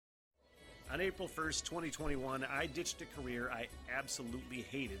On April 1st, 2021, I ditched a career I absolutely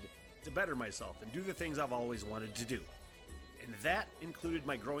hated to better myself and do the things I've always wanted to do. And that included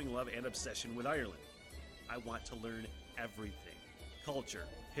my growing love and obsession with Ireland. I want to learn everything: culture,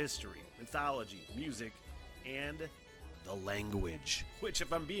 history, mythology, music, and the language. Which,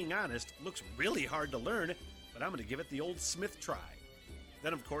 if I'm being honest, looks really hard to learn, but I'm going to give it the old Smith try.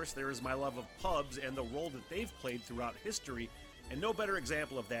 Then, of course, there is my love of pubs and the role that they've played throughout history, and no better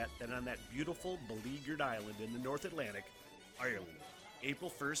example of that than on that beautiful, beleaguered island in the North Atlantic, Ireland. April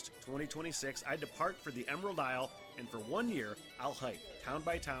 1st, 2026, I depart for the Emerald Isle, and for 1 year, I'll hike town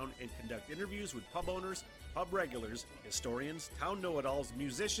by town and conduct interviews with pub owners, pub regulars, historians, town know-it-alls,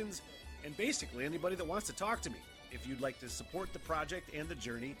 musicians, and basically anybody that wants to talk to me. If you'd like to support the project and the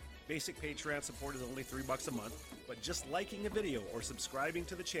journey, basic Patreon support is only $3 a month, but just liking a video or subscribing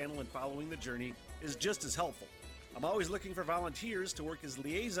to the channel and following the journey is just as helpful. I'm always looking for volunteers to work as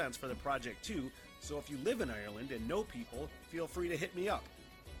liaisons for the project too, so if you live in Ireland and know people, feel free to hit me up.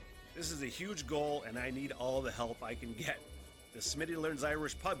 This is a huge goal and I need all the help I can get. The Smitty Learns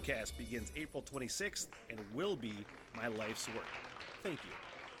Irish podcast begins April 26th and will be my life's work. Thank you.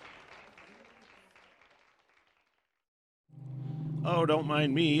 Oh, don't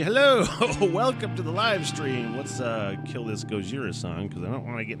mind me. Hello! Welcome to the live stream. Let's kill this Gojira song, because I don't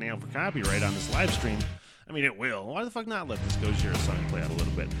want to get nailed for copyright on this live stream. I mean, it will. Why the fuck not let this Gojira song play out a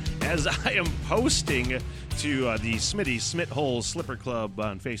little bit? As I am posting to the Smitty Smithhole Slipper Club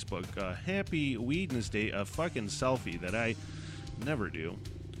on Facebook, Happy Wednesday, a fucking selfie that I never do.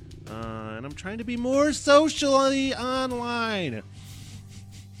 And I'm trying to be more socially online.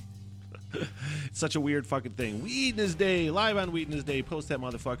 It's such a weird fucking thing. Wednesday, live on Wednesday, post that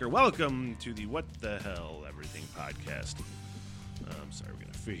motherfucker. Welcome to the What the Hell Everything podcast. I'm sorry, we're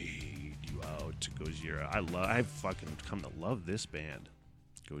gonna fade you out to Gojira. I've fucking come to love this band,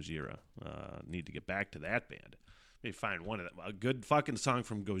 Gojira. Need to get back to that band. Maybe find one of them, a good fucking song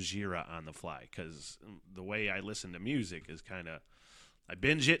from Gojira on the fly, because the way I listen to music is kind of, I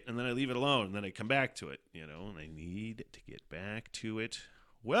binge it and then I leave it alone and then I come back to it, you know, and I need to get back to it.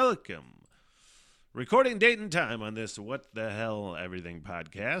 Welcome. Recording date and time on this What the Hell Everything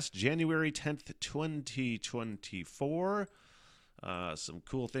podcast, January 10th, 2024. Some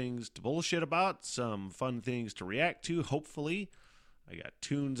cool things to bullshit about, some fun things to react to, hopefully. I got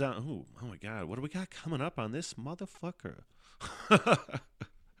tunes on. Ooh, oh my God, what do we got coming up on this motherfucker?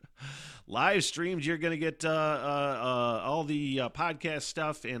 Live streams, you're going to get all the podcast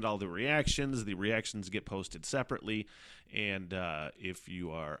stuff and all the reactions. The reactions get posted separately. And if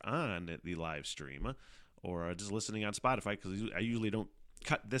you are on the live stream or just listening on Spotify, because I usually don't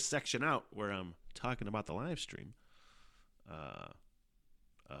cut this section out where I'm talking about the live stream.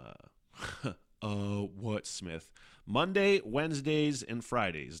 What, Smith? Monday, Wednesdays, and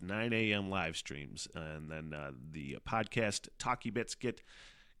Fridays, 9 a.m. live streams. And then the podcast talkie bits get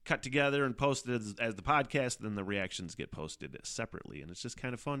cut together and posted as the podcast, then the reactions get posted separately. And it's just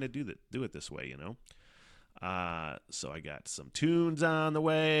kind of fun to do it this way, you know? So I got some tunes on the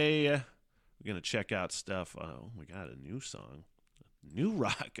way. We're going to check out stuff. Oh, we got a new song. New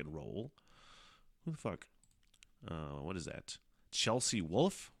rock and roll. Who the fuck? What is that? Chelsea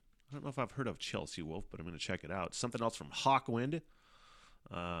Wolf? I don't know if I've heard of Chelsea Wolf, but I'm going to check it out. Something else from Hawkwind.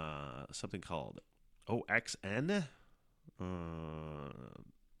 Something called OXN.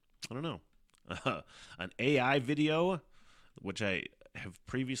 I don't know. An AI video, which I have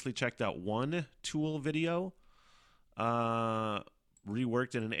previously checked out one Tool video.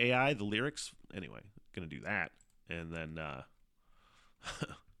 Reworked in an AI, the lyrics. Anyway, going to do that. And then,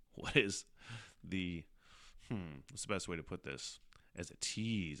 what is the, what's the best way to put this? As a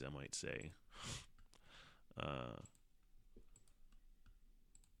tease, I might say.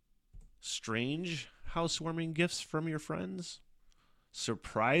 Strange housewarming gifts from your friends?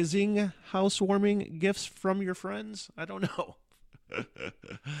 Surprising housewarming gifts from your friends? I don't know.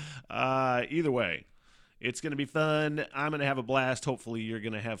 Either way, it's going to be fun. I'm going to have a blast. Hopefully you're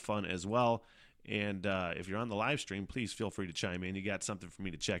going to have fun as well. And if you're on the live stream, please feel free to chime in. You got something for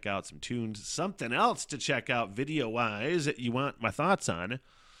me to check out, some tunes, something else to check out video-wise that you want my thoughts on.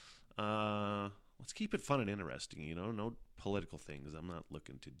 Let's keep it fun and interesting, you know, no political things. I'm not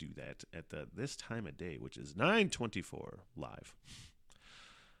looking to do that at this time of day, which is 9:24 live.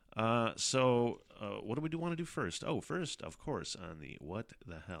 So what do we want to do first? Oh, first, of course, on the What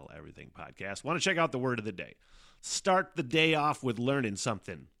the Hell Everything podcast, want to check out the word of the day. Start the day off with learning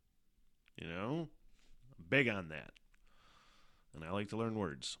something. You know, I'm big on that. And I like to learn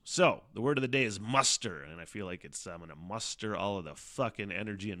words. So, the word of the day is muster. And I feel like I'm going to muster all of the fucking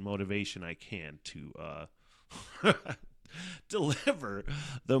energy and motivation I can to deliver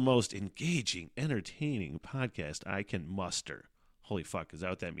the most engaging, entertaining podcast I can muster. Holy fuck, is that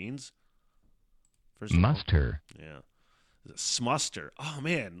what that means? First of Muster. all, yeah. Smuster. Oh,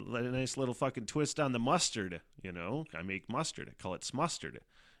 man, a nice little fucking twist on the mustard, you know? I make mustard. I call it smustard.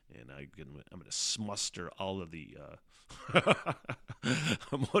 And I'm going to smuster all of the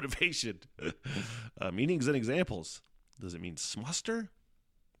motivation. Meanings and examples. Does it mean smuster?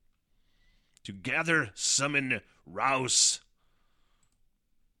 To gather, summon, rouse.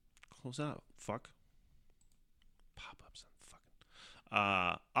 Close out. Fuck. Pop-ups.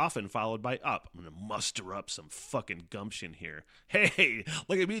 Often followed by up. I'm going to muster up some fucking gumption here. Hey,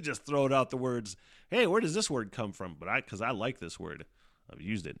 look at me just throwing out the words. Hey, where does this word come from? Because I like this word. I've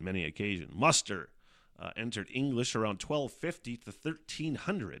used it many occasions. Muster entered English around 1250 to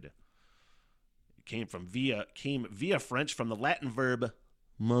 1300. It came via French from the Latin verb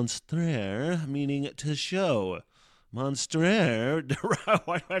monstrer, meaning to show. Monstrer,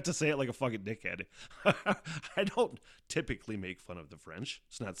 why do I have to say it like a fucking dickhead? I don't typically make fun of the French.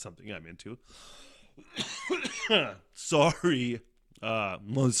 It's not something I'm into. Sorry.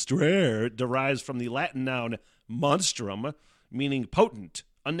 Monstrer derives from the Latin noun monstrum, meaning potent,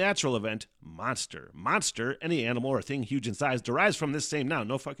 unnatural event, monster. Monster, any animal or thing huge in size, derives from this same noun.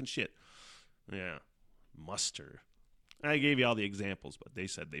 No fucking shit. Yeah. Muster. I gave you all the examples, but they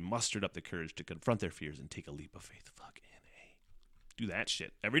said they mustered up the courage to confront their fears and take a leap of faith. Fucking A. Do that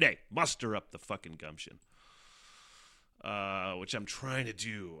shit every day. Muster up the fucking gumption. Which I'm trying to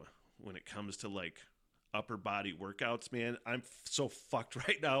do when it comes to, like, upper body workouts, man. I'm so fucked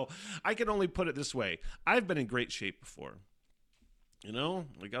right now. I can only put it this way. I've been in great shape before. You know?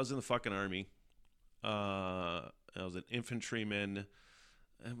 Like, I was in the fucking army. I was an infantryman.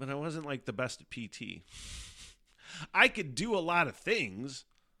 But I wasn't, like, the best at PT. I could do a lot of things,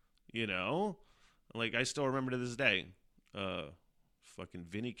 you know? Like, I still remember to this day, fucking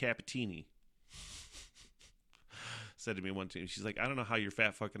Vinnie Capitini said to me one time, she's like, I don't know how your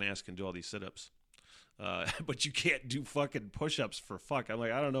fat fucking ass can do all these sit-ups, but you can't do fucking push-ups for fuck. I'm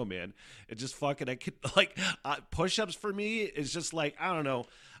like, I don't know, man. It's just fucking, I could, like, push-ups for me is just like, I don't know.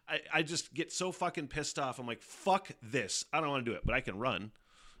 I just get so fucking pissed off. I'm like, fuck this. I don't want to do it, but I can run.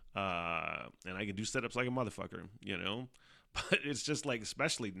 And I can do sit-ups like a motherfucker, you know? But it's just like,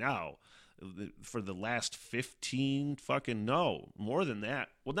 especially now, for the last 15 fucking, no, more than that.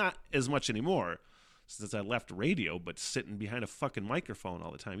 Well, not as much anymore since I left radio, but sitting behind a fucking microphone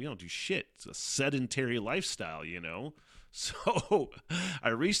all the time. You don't do shit. It's a sedentary lifestyle, you know? So I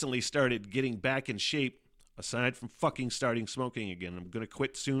recently started getting back in shape, aside from fucking starting smoking again. I'm going to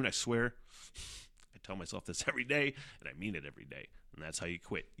quit soon, I swear. I tell myself this every day, and I mean it every day. And that's how you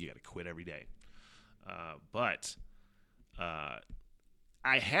quit. You got to quit every day. But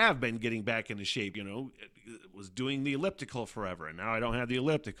I have been getting back into shape, you know. Was doing the elliptical forever, and now I don't have the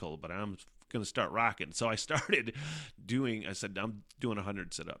elliptical, but I'm going to start rocking. So I started I said, I'm doing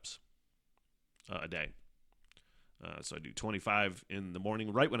 100 sit-ups a day. So I do 25 in the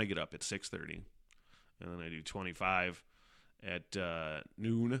morning, right when I get up at 6:30. And then I do 25 at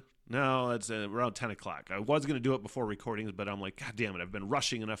noon. No, that's around 10 o'clock. I was going to do it before recordings, but I'm like, God damn it, I've been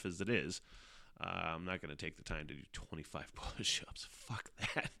rushing enough as it is. I'm not going to take the time to do 25 push-ups. Fuck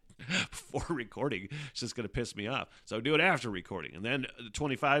that. Before recording, it's just going to piss me off. So I do it after recording. And then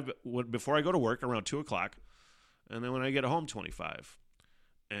 25 before I go to work around 2 o'clock. And then when I get home, 25.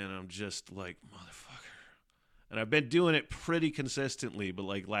 And I'm just like, motherfucker. And I've been doing it pretty consistently, but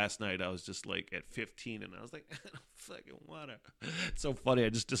like last night I was just like at 15 and I was like, I don't fucking wanna. It's so funny. I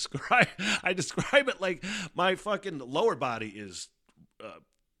describe it like my fucking lower body is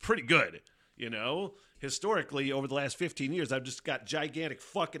pretty good, you know? Historically, over the last 15 years, I've just got gigantic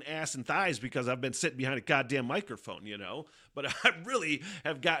fucking ass and thighs because I've been sitting behind a goddamn microphone, you know? But I really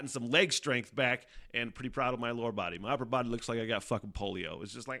have gotten some leg strength back and pretty proud of my lower body. My upper body looks like I got fucking polio.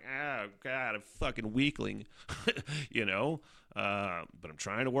 It's just like, oh, God, I'm fucking weakling, you know? But I'm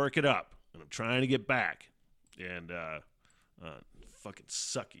trying to work it up, and I'm trying to get back. And fucking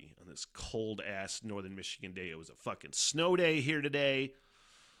sucky on this cold-ass northern Michigan day. It was a fucking snow day here today.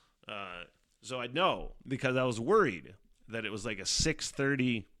 So I know because I was worried that it was like a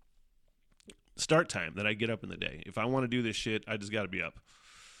 6:30 start time that I get up in the day. If I want to do this shit, I just got to be up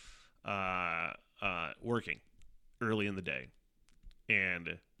working early in the day.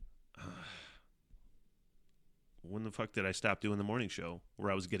 And when the fuck did I stop doing the morning show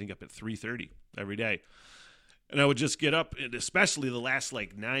where I was getting up at 3:30 every day? And I would just get up, and especially the last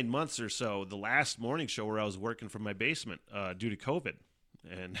like 9 months or so, the last morning show where I was working from my basement due to COVID.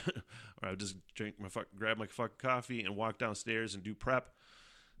 And or I would just grab my fucking coffee and walk downstairs and do prep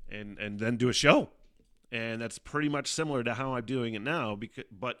and then do a show. And that's pretty much similar to how I'm doing it now,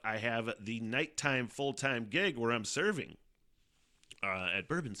 but I have the nighttime full-time gig where I'm serving at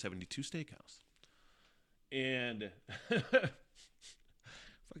Bourbon 72 Steakhouse. And fucking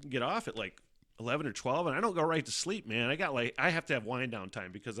get off at like 11 or 12, and I don't go right to sleep, man. I have to have wind down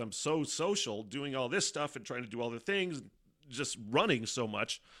time because I'm so social doing all this stuff and trying to do all the things, just running so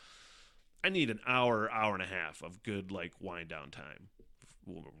much. I need an hour and a half of good like wind down time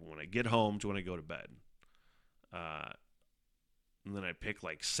when I get home to when I go to bed. And then I pick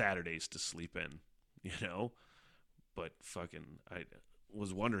like Saturdays to sleep in, but fucking, I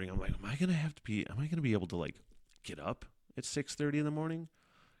was wondering, I'm like, am I going to be able to like get up at 6:30 in the morning?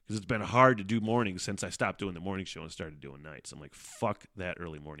 Because it's been hard to do mornings since I stopped doing the morning show and started doing nights. I'm like, fuck that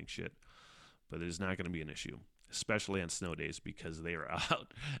early morning shit. But it is not going to be an issue, especially on snow days because they are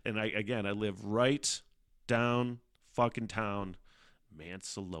out. And I live right down fucking town,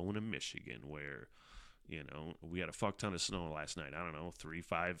 Mansalona, Michigan, where, we had a fuck ton of snow last night. I don't know, 3,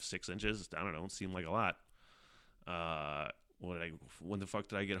 5, 6 inches. I don't know. It seemed like a lot. When the fuck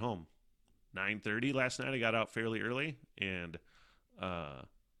did I get home? 9:30 last night. I got out fairly early, and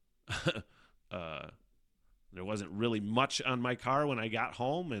there wasn't really much on my car when I got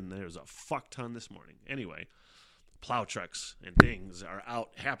home, and there's a fuck ton this morning. Anyway, plow trucks and things are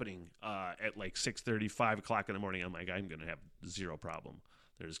out happening at like 6:30, 5 o'clock in the morning. I'm like, I'm going to have zero problem.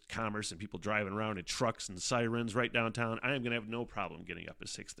 There's commerce and people driving around in trucks and sirens right downtown. I am going to have no problem getting up at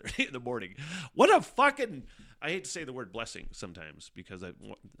 6:30 in the morning. What a fucking... I hate to say the word blessing sometimes because I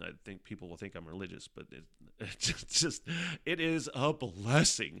think people will think I'm religious, but it is a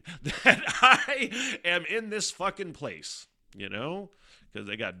blessing that I am in this fucking place, because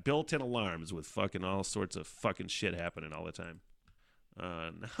they got built-in alarms with fucking all sorts of fucking shit happening all the time.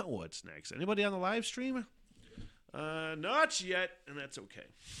 Now what's next? Anybody on the live stream? Not yet, and that's okay.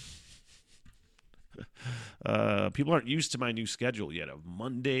 People aren't used to my new schedule yet of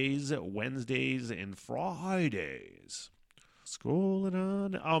Mondays, Wednesdays, and Fridays. Scrolling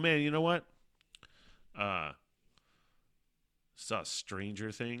on. Oh, man, you know what? Saw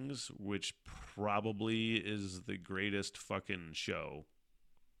Stranger Things, which probably is the greatest fucking show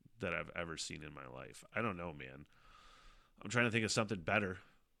that I've ever seen in my life. I don't know, man. I'm trying to think of something better,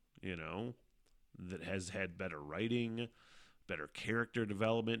 that has had better writing, better character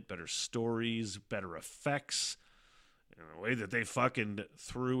development, better stories, better effects. The way that they fucking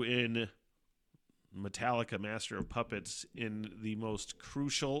threw in Metallica Master of Puppets in the most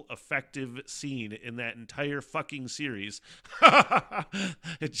crucial, effective scene in that entire fucking series.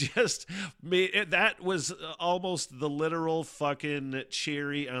 It just made that was almost the literal fucking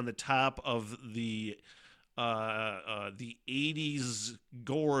cherry on the top of the 80s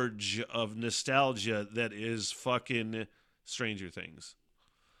gorge of nostalgia that is fucking Stranger Things.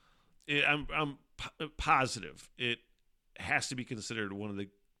 I'm positive it has to be considered one of the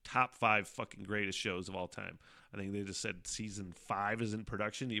top 5 fucking greatest shows of all time. I think they just said season 5 is in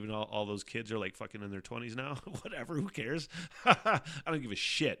production, even though all those kids are like fucking in their 20s now. Whatever, who cares? I don't give a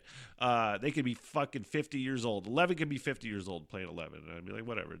shit. They could be fucking 50 years old. 11 could be 50 years old playing 11. And I'd be like,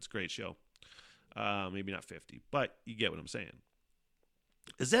 whatever, it's a great show. Maybe not 50, but you get what I'm saying.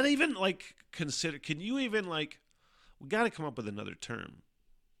 Is that even like considered? Can you even like, we got to come up with another term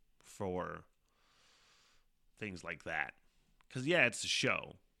for things like that. Because, yeah, it's a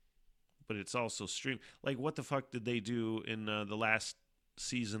show, but it's also stream. Like, what the fuck did they do in the last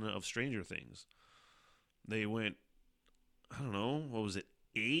season of Stranger Things? They went, I don't know, what was it,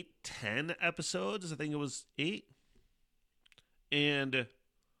 8, 10 episodes? I think it was 8. And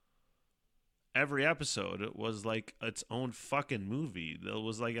every episode was like its own fucking movie. It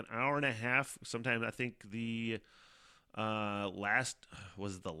was like an hour and a half. Sometimes I think the last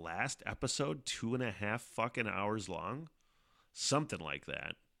episode 2.5 fucking hours long. Something like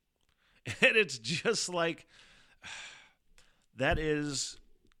that. And it's just like, that is,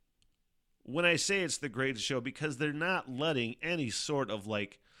 when I say it's the greatest show, because they're not letting any sort of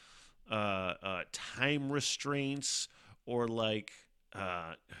like time restraints or like,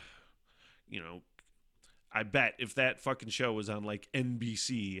 I bet if that fucking show was on like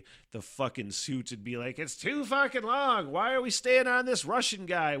NBC, the fucking suits would be like, it's too fucking long. Why are we staying on this Russian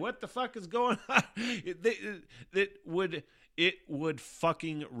guy? What the fuck is going on? It would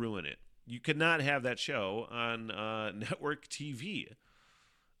fucking ruin it. You could not have that show on network TV.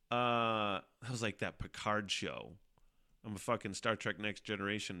 That was like that Picard show. I'm a fucking Star Trek Next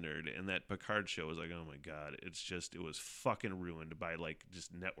Generation nerd, and that Picard show was like, oh my god, it was fucking ruined by like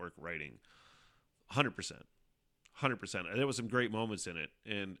just network writing. 100%. There was some great moments in it,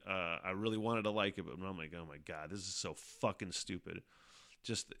 and I really wanted to like it, but I'm like, oh my god, this is so fucking stupid.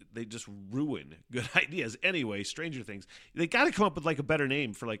 They just ruin good ideas. Anyway, Stranger Things. They got to come up with like a better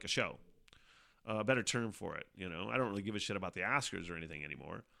name for like a show, a better term for it. You know, I don't really give a shit about the Oscars or anything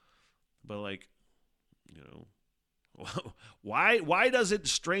anymore. But like, you know, why doesn't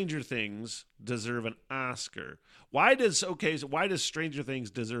Stranger Things deserve an Oscar? Why does Stranger Things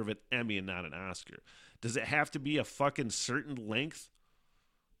deserve an Emmy and not an Oscar? Does it have to be a fucking certain length?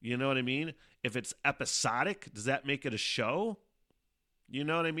 You know what I mean? If it's episodic, does that make it a show? You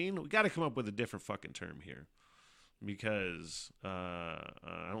know what I mean? We got to come up with a different fucking term here, because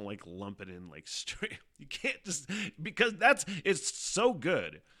I don't like lumping in like straight. You can't just, because it's so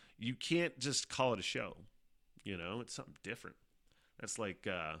good. You can't just call it a show. You know, it's something different. That's like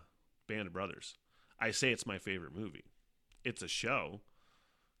Band of Brothers. I say it's my favorite movie. It's a show.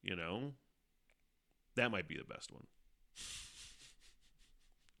 You know, that might be the best one.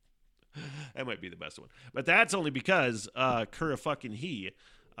 That might be the best one. But that's only because Kura fucking he,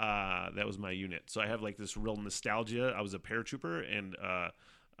 that was my unit. So I have like this real nostalgia. I was a paratrooper, and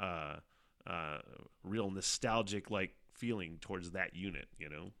real nostalgic like feeling towards that unit, you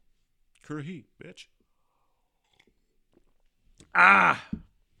know. Kura he, bitch.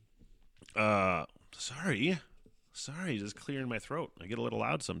 Sorry, just clearing my throat. I get a little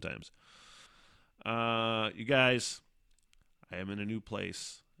loud sometimes. You guys, I am in a new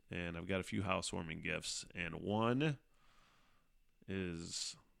place. And I've got a few housewarming gifts. And one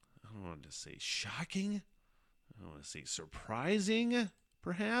is, I don't want to say shocking. I don't want to say surprising,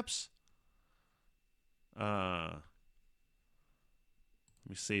 perhaps. Let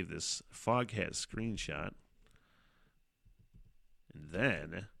me save this Foghat screenshot. And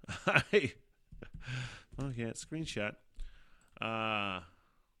then, Foghat screenshot.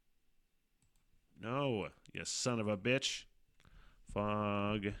 No, you son of a bitch.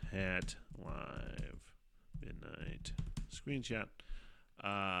 Foghat Live Midnight screenshot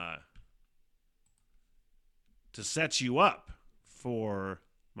to set you up for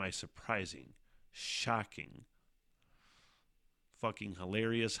my surprising, shocking, fucking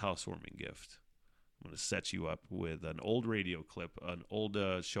hilarious housewarming gift. I'm going to set you up with an old radio clip, an old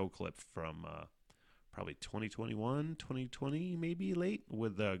show clip from probably 2021, 2020, maybe late,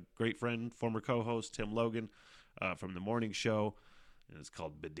 with a great friend, former co-host Tim Logan from the morning show. And it's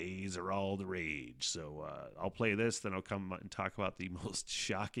called Bidets Are All the Rage. So I'll play this, then I'll come and talk about the most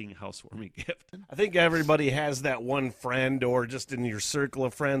shocking housewarming gift. I think everybody has that one friend, or just in your circle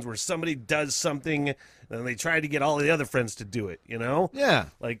of friends, where somebody does something and then they try to get all the other friends to do it, you know? Yeah.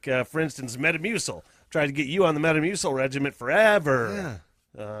 Like, for instance, Metamucil. Tried to get you on the Metamucil regiment forever.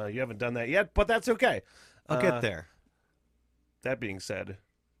 Yeah. You haven't done that yet, but that's okay. I'll get there. That being said,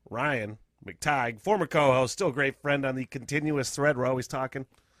 Ryan McTighe, former co-host, still a great friend on the continuous thread. We're always talking.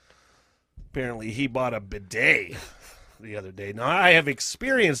 Apparently, he bought a bidet the other day. Now, I have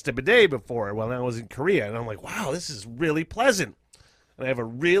experienced a bidet before when I was in Korea, and I'm like, wow, this is really pleasant. And I have a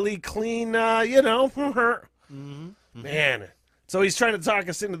really clean, man. So he's trying to talk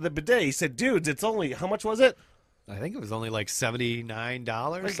us into the bidet. He said, dudes, it's only, how much was it? I think it was only like $79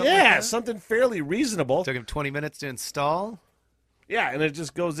 or something. Yeah, like that. Something fairly reasonable. Took him 20 minutes to install. Yeah, and it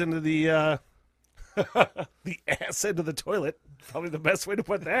just goes into the the ass end of the toilet. Probably the best way to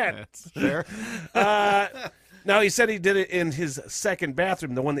put that. That's fair. Now, he said he did it in his second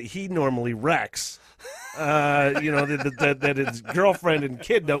bathroom, the one that he normally wrecks. That his girlfriend and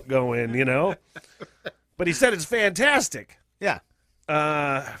kid don't go in, you know. But he said it's fantastic. Yeah.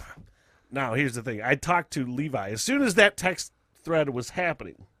 Now, here's the thing. I talked to Levi. As soon as that text thread was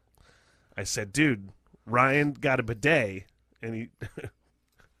happening, I said, dude, Ryan got a bidet. And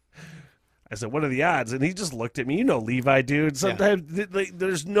I said, what are the odds? And he just looked at me. You know Levi, dude. Sometimes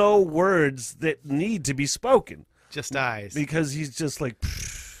there's no words that need to be spoken. Just eyes. Because he's just like,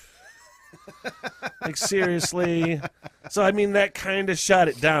 like, seriously? So, I mean, that kind of shot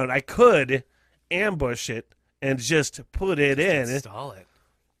it down. I could ambush it and just put it in. Install it.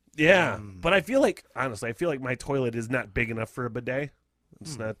 Yeah. But I feel like, honestly, my toilet is not big enough for a bidet.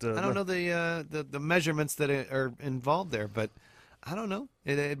 It's not. I don't know the measurements that are involved there, but I don't know.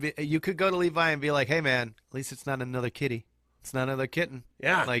 You could go to Levi and be like, "Hey, man, at least it's not another kitty. It's not another kitten.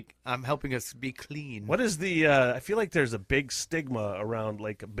 Yeah, like I'm helping us be clean." What is the? I feel like there's a big stigma around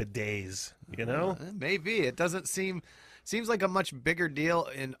like bidets. You know, maybe it doesn't seems like a much bigger deal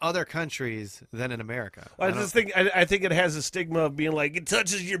in other countries than in America. Well, I think it has a stigma of being like, it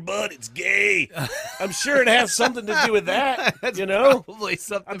touches your butt, it's gay. I'm sure it has something to do with that. That's you know, probably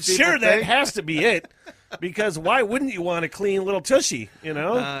something. I'm sure that has to be it. Because why wouldn't you want a clean little tushy? You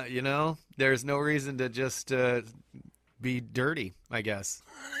know, there's no reason to just be dirty, I guess.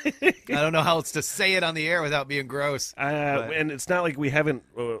 I don't know how else to say it on the air without being gross. And it's not like we haven't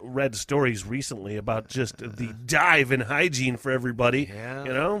read stories recently about just the dive in hygiene for everybody. Yeah.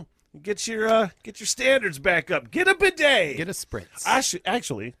 You know, get your standards back up. Get a bidet. Get a spritz.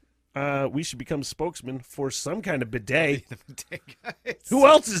 Actually, we should become spokesmen for some kind of bidet. Guys. Who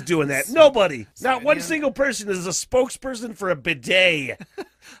else is doing that? Nobody. Not Smitty, one single person is a spokesperson for a bidet.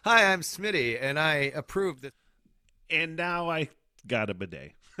 Hi, I'm Smitty, and I approve that. And now I got a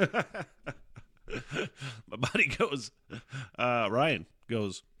bidet. My buddy goes, Ryan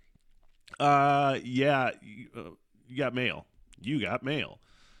goes, yeah, you got mail. You got mail.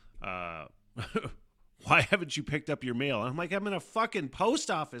 Why haven't you picked up your mail? I'm like, I'm in a fucking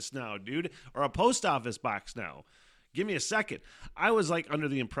post office now, dude, or a post office box now. Give me a second. I was like under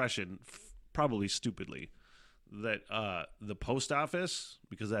the impression, probably stupidly, that the post office,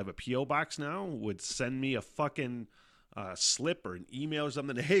 because I have a P.O. box now, would send me a fucking slip or an email or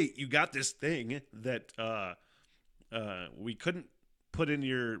something. Hey, you got this thing that we couldn't put in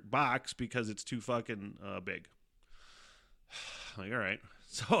your box because it's too fucking big. Like, all right.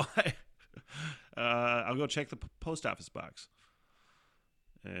 So I'll go check the post office box.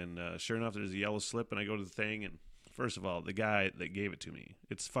 And sure enough, there's a yellow slip, and I go to the thing, and first of all, the guy that gave it to me,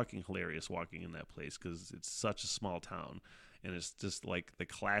 it's fucking hilarious walking in that place because it's such a small town. And it's just like the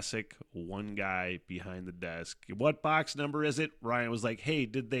classic one guy behind the desk. What box number is it? Ryan was like, hey,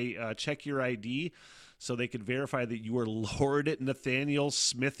 did they check your ID so they could verify that you were Lord Nathaniel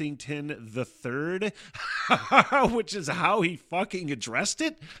Smithington III? Which is how he fucking addressed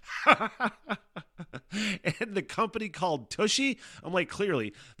it. And the company called Tushy. I'm like,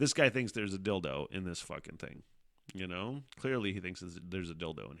 clearly, this guy thinks there's a dildo in this fucking thing. You know? Clearly he thinks there's a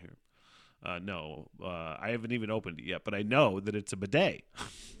dildo in here. No, I haven't even opened it yet, but I know that it's a bidet.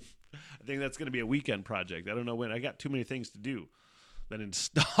 I think that's going to be a weekend project. I don't know when. I got too many things to do than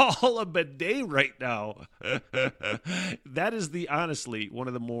install a bidet right now. That is honestly one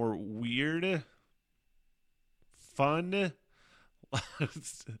of the more weird, fun.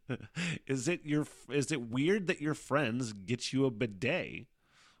 Is it weird that your friends get you a bidet?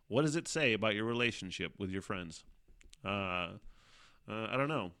 What does it say about your relationship with your friends? I don't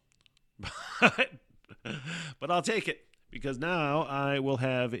know. But I'll take it because now I will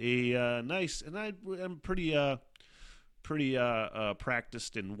have a nice, and I'm pretty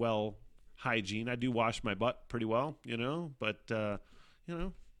practiced in well hygiene. I do wash my butt pretty well, you know, but you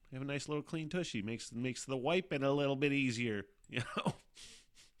know, have a nice little clean tushy makes the wiping a little bit easier, you know.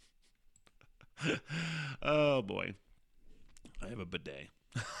 Oh boy, I have a bidet.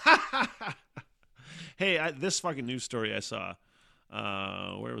 Hey, this fucking news story I saw.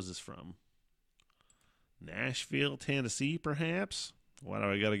 Where was this from? Nashville, Tennessee, perhaps? Why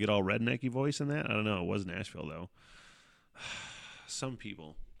do I got to get all rednecky voice in that? I don't know. It was Nashville, though. Some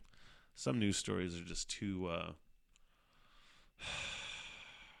news stories are just too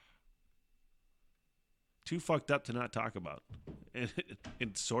fucked up to not talk about. And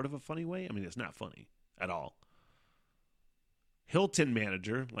in sort of a funny way. I mean, it's not funny at all. Hilton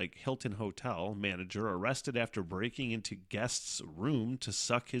manager, like Hilton Hotel manager, arrested after breaking into guest's room to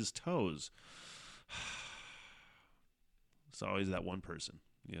suck his toes. It's always that one person,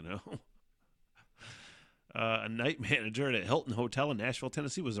 you know. A night manager at a Hilton Hotel in Nashville,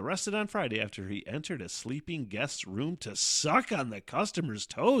 Tennessee, was arrested on Friday after he entered a sleeping guest's room to suck on the customer's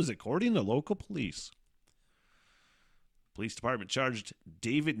toes, according to local police. Police department charged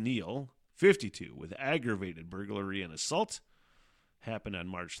David Neal, 52, with aggravated burglary and assault. Happened on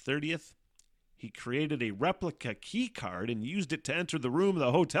March 30th. He created a replica key card and used it to enter the room of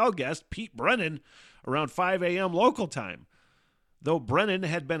the hotel guest, Pete Brennan, around 5 a.m. local time. Though Brennan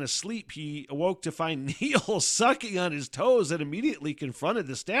had been asleep, he awoke to find Neal sucking on his toes and immediately confronted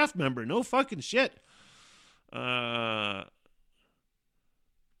the staff member. No fucking shit.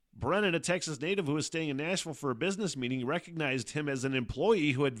 Brennan, a Texas native who was staying in Nashville for a business meeting, recognized him as an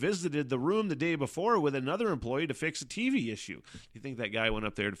employee who had visited the room the day before with another employee to fix a TV issue. Do you think that guy went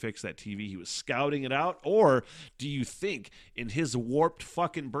up there to fix that TV? He was scouting it out? Or do you think in his warped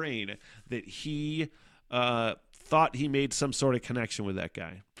fucking brain that he thought he made some sort of connection with that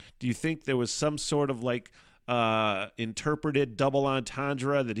guy? Do you think there was some sort of like interpreted double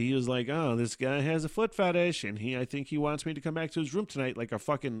entendre that he was like, oh, this guy has a foot fetish and I think he wants me to come back to his room tonight, like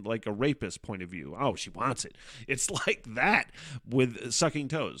a rapist point of view. Oh, she wants it. It's like that with sucking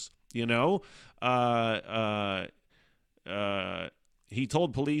toes, you know? Neal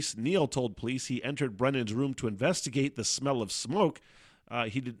told police he entered Brennan's room to investigate the smell of smoke.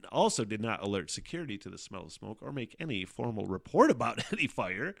 He did not alert security to the smell of smoke or make any formal report about any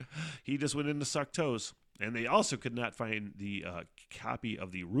fire. He just went in to suck toes. And they also could not find the copy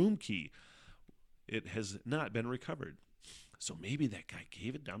of the room key. It has not been recovered. So maybe that guy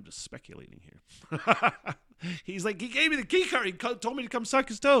gave it. I'm just speculating here. He's like, he gave me the key card. He told me to come suck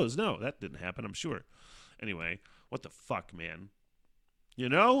his toes. No, that didn't happen, I'm sure. Anyway, what the fuck, man? You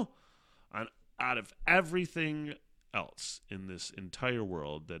know, out of everything else in this entire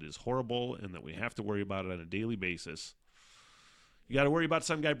world that is horrible and that we have to worry about it on a daily basis, you got to worry about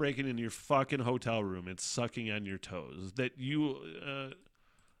some guy breaking into your fucking hotel room and sucking on your toes. That you,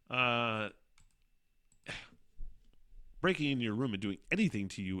 breaking into your room and doing anything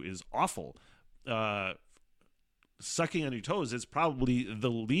to you is awful. Sucking on your toes is probably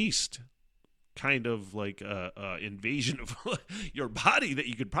the least kind of like invasion of your body that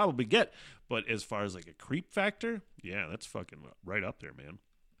you could probably get. But as far as like a creep factor, yeah, that's fucking right up there, man.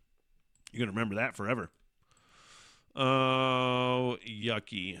 You're going to remember that forever. Oh,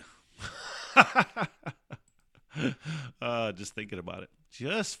 yucky. Just thinking about it.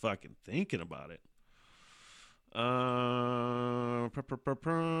 Just fucking thinking about it. All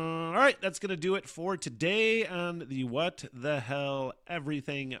right, that's going to do it for today on the What the Hell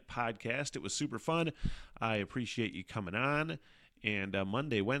Everything podcast. It was super fun. I appreciate you coming on. And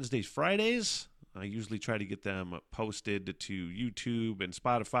Monday, Wednesdays, Fridays, I usually try to get them posted to YouTube and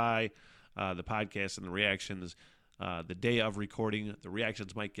Spotify, the podcast and the reactions the day of recording. The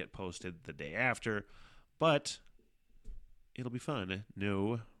reactions might get posted the day after, but it'll be fun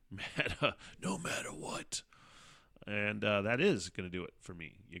no matter what. And that is going to do it for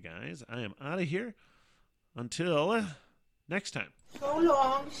me, you guys. I am out of here until next time. So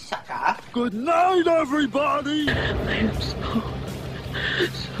long, sucker. Good night, everybody. I am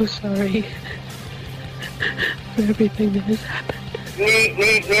so sorry for everything that has happened.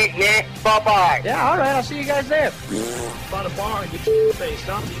 Bye-bye. Yeah, all right, I'll see you guys there. By the bar and get your face,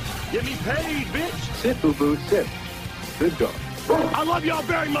 huh? Get me paid, bitch. Sit, boo-boo, sit. Good dog. I love y'all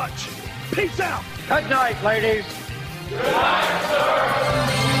very much. Peace out. Good night, ladies.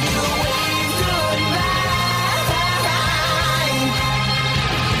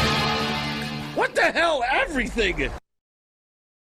 What the hell, everything?